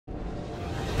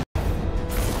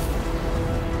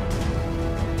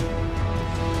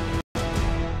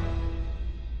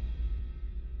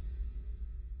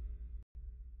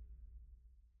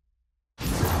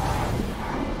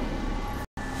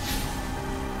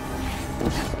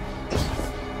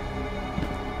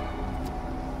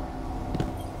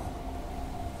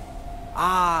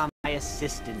Ah, my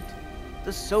assistant,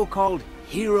 the so-called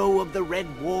hero of the Red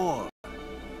War,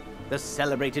 the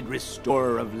celebrated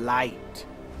restorer of light.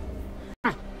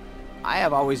 I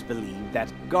have always believed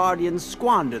that Guardians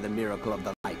squander the miracle of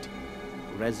the light.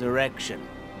 Resurrection.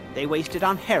 They waste it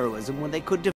on heroism when they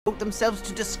could devote themselves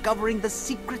to discovering the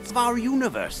secrets of our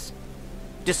universe.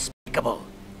 Despicable.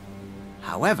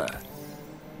 However,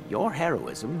 your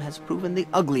heroism has proven the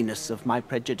ugliness of my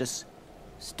prejudice.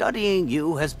 Studying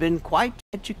you has been quite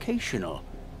educational.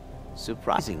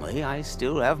 Surprisingly, I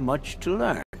still have much to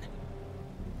learn.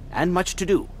 And much to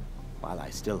do, while I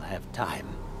still have time.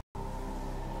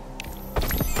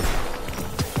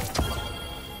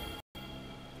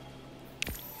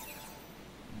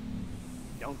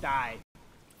 Don't die.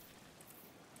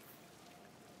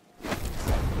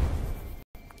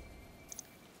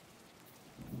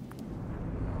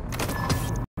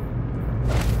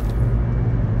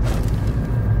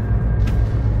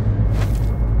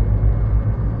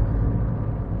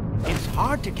 It's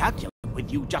hard to calculate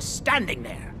with you just standing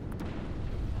there.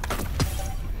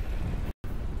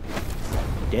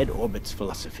 Dead Orbit's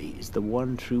philosophy is the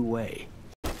one true way.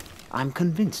 I'm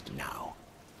convinced now.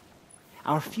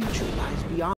 Our future lies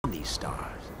beyond these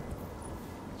stars.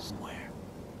 Somewhere.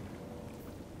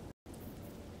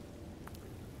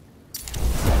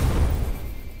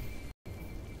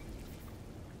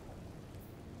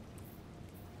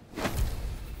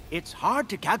 It's hard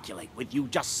to calculate with you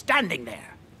just standing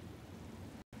there.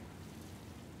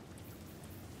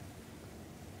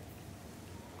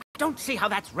 I don't see how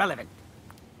that's relevant.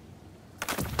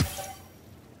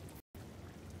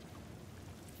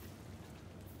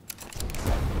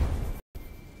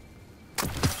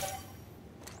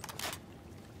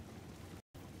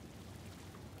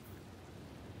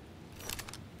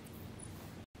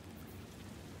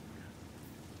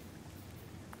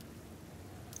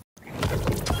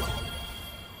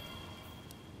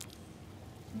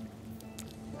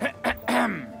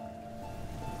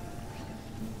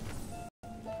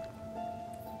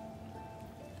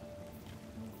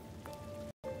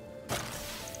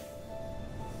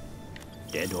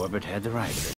 Dead Orbit had the right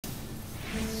of it.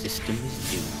 System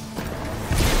is due.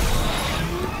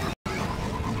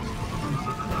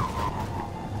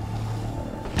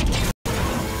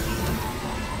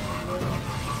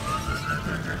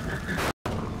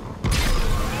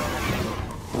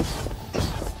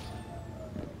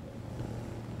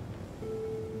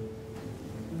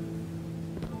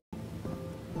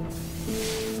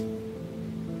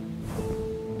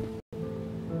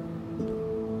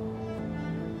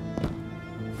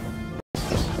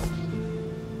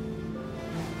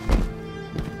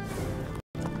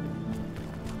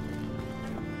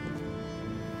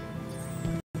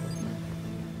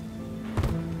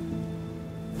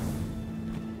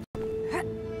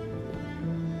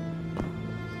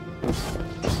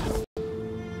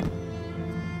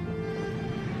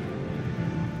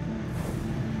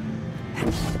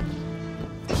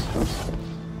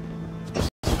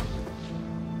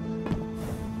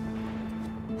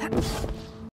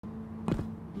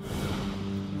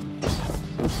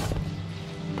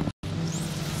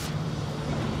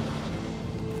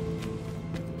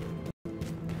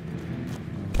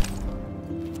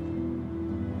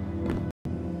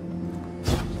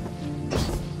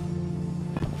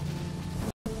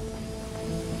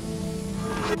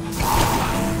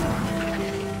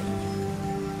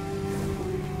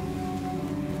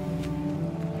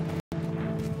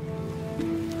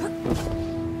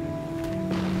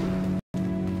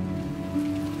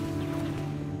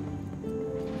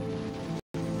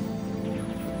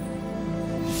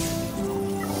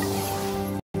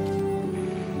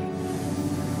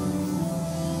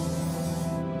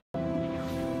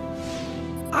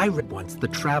 I read once the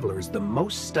Traveler is the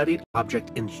most studied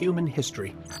object in human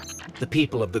history. The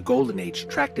people of the Golden Age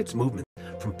tracked its movement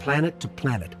from planet to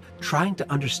planet, trying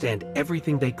to understand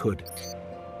everything they could.